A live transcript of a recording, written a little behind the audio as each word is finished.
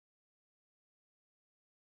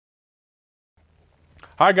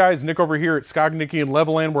Hi guys, Nick over here at Scoggin-Dickey in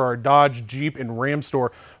Levelland. We're our Dodge, Jeep, and Ram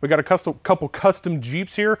store. We got a couple custom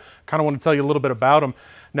Jeeps here. Kind of want to tell you a little bit about them.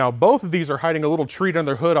 Now, both of these are hiding a little treat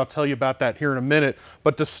under their hood. I'll tell you about that here in a minute.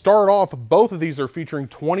 But to start off, both of these are featuring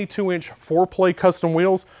 22-inch 4-play custom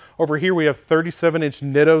wheels. Over here, we have 37-inch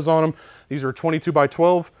Nittos on them. These are 22 by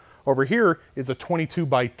 12. Over here is a 22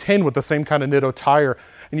 by 10 with the same kind of Nitto tire.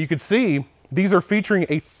 And you can see these are featuring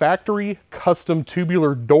a factory custom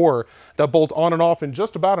tubular door that bolt on and off in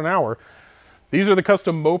just about an hour. These are the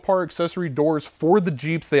custom Mopar accessory doors for the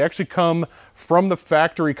Jeeps. They actually come from the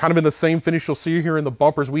factory, kind of in the same finish you'll see here in the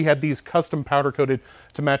bumpers. We had these custom powder coated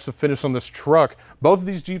to match the finish on this truck. Both of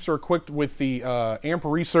these Jeeps are equipped with the Amp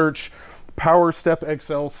Research Power Step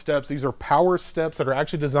XL steps. These are power steps that are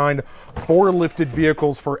actually designed for lifted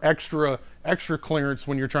vehicles for extra clearance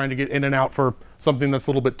when you're trying to get in and out for something that's a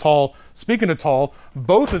little bit tall. Speaking of tall,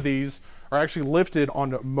 both of these are actually lifted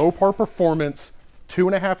on Mopar Performance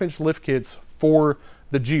 2.5-inch lift kits for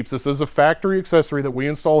the Jeeps. This is a factory accessory that we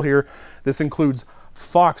install here. This includes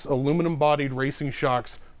Fox aluminum bodied racing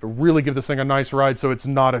shocks to really give this thing a nice ride, so it's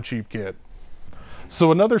not a cheap kit. So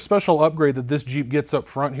another special upgrade that this Jeep gets up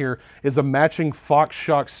front here is a matching Fox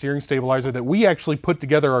shock steering stabilizer that we actually put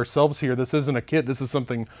together ourselves here. This isn't a kit, this is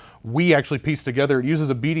something we actually pieced together. It uses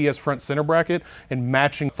a BDS front center bracket and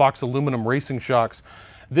matching Fox aluminum racing shocks.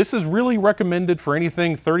 This is really recommended for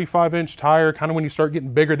anything 35-inch tire, kind of when you start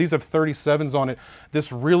getting bigger. These have 37s on it.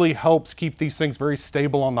 This really helps keep these things very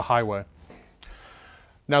stable on the highway.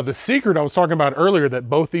 Now, the secret I was talking about earlier that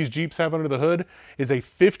both these Jeeps have under the hood is a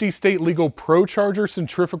 50-state legal Procharger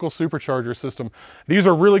centrifugal supercharger system. These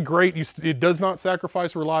are really great. It does not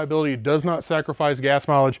sacrifice reliability. It does not sacrifice gas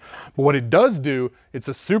mileage. But what it does do, it's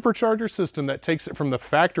a supercharger system that takes it from the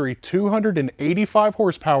factory 285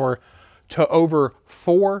 horsepower to over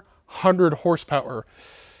 400 horsepower.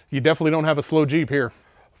 You definitely don't have a slow Jeep here.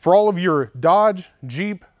 For all of your Dodge,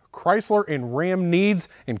 Jeep, Chrysler, and Ram needs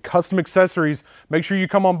and custom accessories, make sure you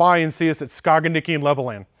come on by and see us at Scoggin-Dickey in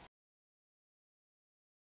Levelland.